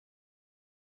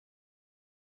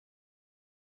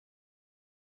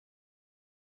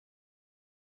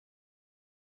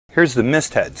Here's the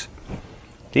mist heads.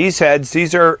 These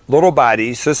are little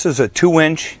bodies. This is a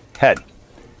 2-inch head.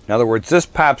 In other words, this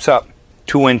pops up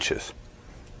 2 inches.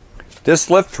 This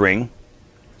lift ring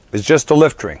is just a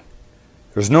lift ring.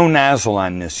 There's no nozzle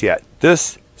on this yet.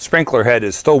 This sprinkler head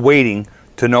is still waiting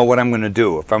to know what I'm going to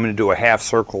do, if I'm going to do a half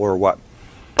circle or what.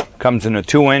 Comes in a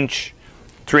 2-inch,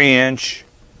 3-inch,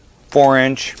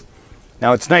 4-inch.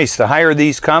 Now it's nice, the higher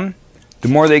these come, the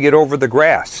more they get over the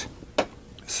grass.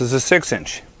 This is a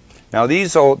 6-inch. Now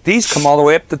these come all the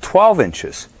way up to 12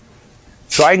 inches.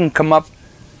 So I can come up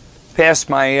past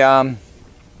my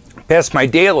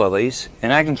daylilies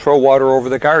and I can throw water over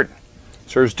the garden.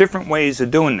 So there's different ways of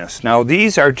doing this. Now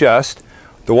these are just,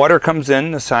 the water comes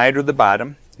in the side or the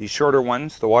bottom. These shorter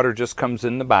ones, the water just comes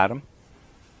in the bottom.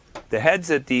 The heads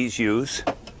that these use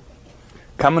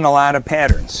come in a lot of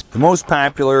patterns. The most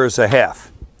popular is a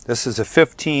half. This is a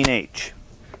 15H.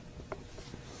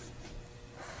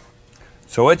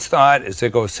 So its thought is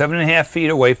it goes 7.5 feet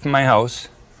away from my house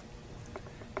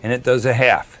and it does a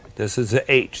half. This is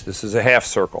a H. This is a half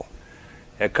circle.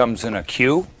 It comes in a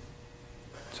Q.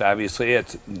 So obviously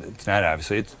it's not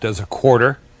obviously, it does a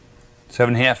quarter.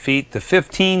 7.5 feet. The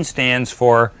 15 stands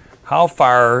for how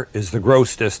far is the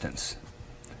gross distance.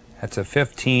 That's a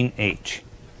 15H.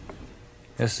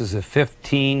 This is a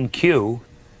 15Q,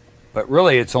 but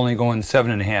really it's only going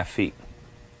 7.5 feet.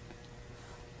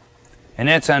 And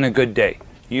that's on a good day.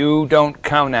 You don't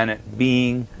count on it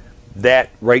being that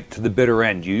right to the bitter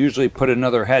end. You usually put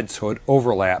another head so it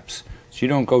overlaps, so you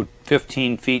don't go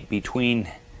 15 feet between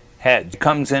heads. It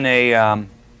comes in a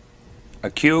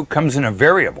Q, comes in a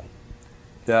variable.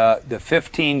 The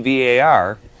 15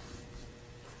 VAR,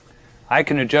 I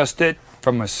can adjust it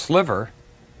from a sliver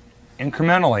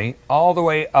incrementally all the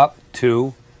way up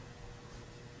to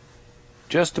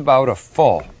just about a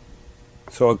full.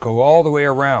 So it go all the way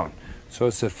around. So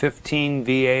it's a 15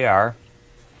 VAR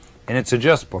and it's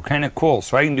adjustable, kind of cool.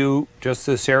 So I can do just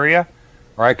this area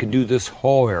or I can do this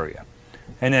whole area.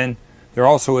 And then there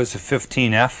also is a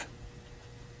 15F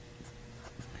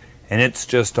and it's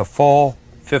just a full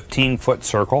 15-foot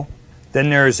circle. Then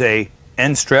there's a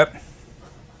end strip.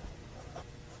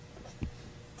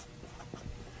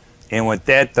 And what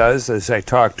that does, as I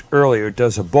talked earlier, it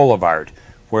does a boulevard,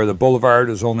 where the boulevard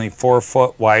is only 4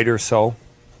 foot wide or so.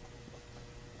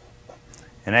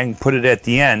 And I can put it at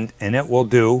the end, and it will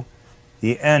do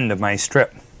the end of my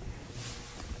strip.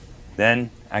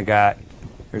 Then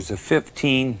there's a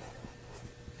 15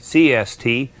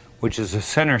 CST, which is a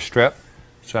center strip.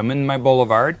 So I'm in my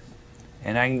boulevard,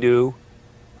 and I can do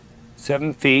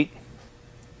 7 feet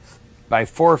by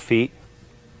 4 feet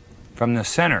from the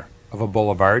center of a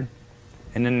boulevard.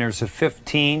 And then there's a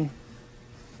 15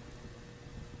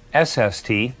 SST,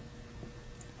 and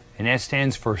that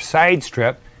stands for side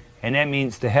strip, and that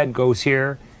means the head goes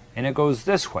here and it goes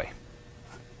this way.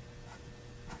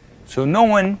 So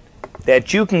knowing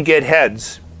that you can get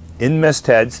heads in mist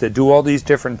heads that do all these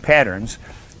different patterns,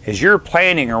 as you're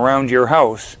planning around your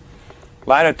house, a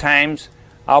lot of times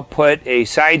I'll put a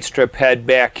side strip head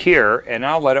back here and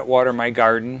I'll let it water my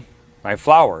garden, my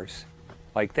flowers,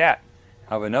 like that.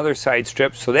 I have another side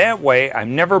strip, so that way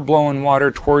I'm never blowing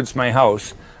water towards my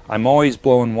house. I'm always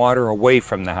blowing water away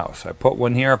from the house. I put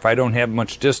one here if I don't have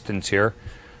much distance here.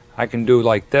 I can do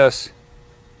like this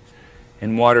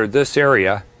and water this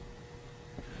area,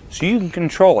 so you can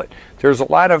control it. There's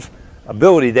a lot of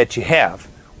ability that you have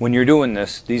when you're doing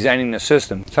this, designing the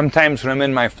system. Sometimes when I'm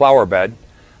in my flower bed,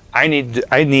 I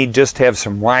need just to have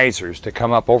some risers to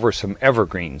come up over some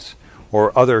evergreens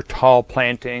or other tall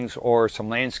plantings or some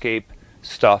landscape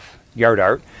stuff, yard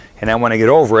art, and I want to get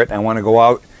over it. I want to go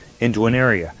out into an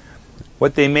area.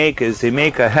 What they make is they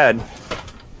make a head.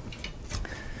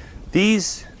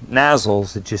 These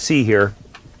nozzles that you see here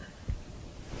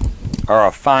are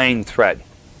a fine thread.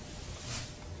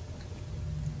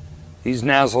 These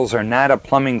nozzles are not a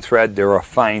plumbing thread, they're a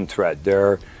fine thread.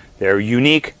 They're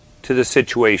unique to the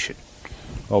situation.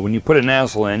 Well, when you put a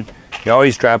nozzle in, you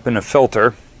always drop in a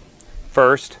filter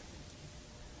first,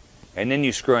 and then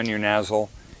you screw on your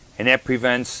nozzle, and that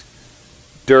prevents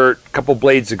dirt, a couple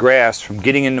blades of grass from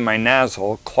getting into my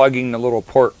nozzle, clogging the little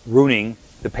port, ruining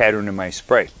the pattern of my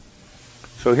spray.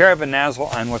 So here I have a nozzle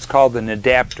on what's called an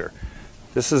adapter.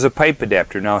 This is a pipe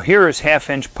adapter. Now here is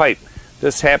 1/2-inch pipe.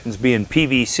 This happens to be in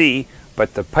PVC,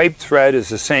 but the pipe thread is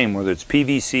the same, whether it's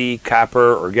PVC,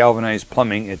 copper, or galvanized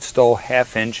plumbing, it's still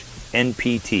 1/2-inch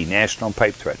NPT, National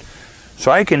Pipe Thread.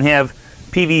 So I can have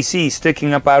PVC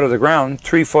sticking up out of the ground,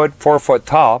 3 foot, 4 foot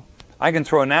tall. I can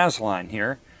throw a nozzle on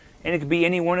here, and it could be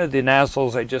any one of the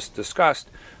nozzles I just discussed.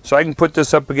 So I can put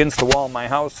this up against the wall of my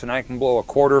house, and I can blow a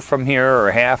quarter from here or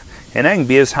a half, and I can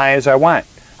be as high as I want.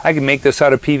 I can make this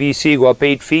out of PVC, go up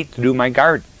 8 feet to do my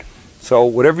garden. So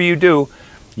whatever you do,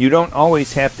 you don't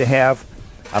always have to have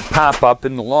a pop-up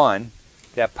in the lawn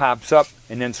that pops up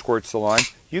and then squirts the lawn.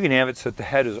 You can have it so that the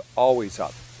head is always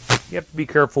up. You have to be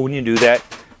careful when you do that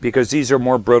because these are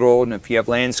more brittle, and if you have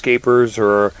landscapers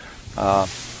or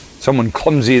someone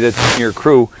clumsy that's in your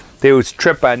crew, they would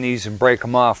trip on these and break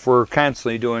them off. We're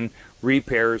constantly doing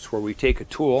repairs where we take a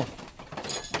tool,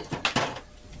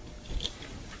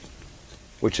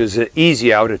 which is an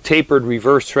easy out, a tapered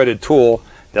reverse threaded tool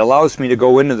that allows me to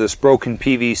go into this broken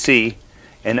PVC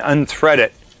and unthread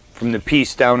it from the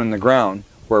piece down in the ground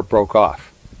where it broke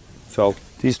off. So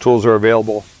these tools are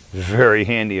available, very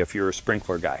handy if you're a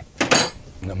sprinkler guy.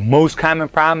 And the most common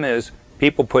problem is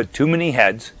people put too many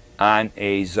heads on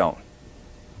a zone.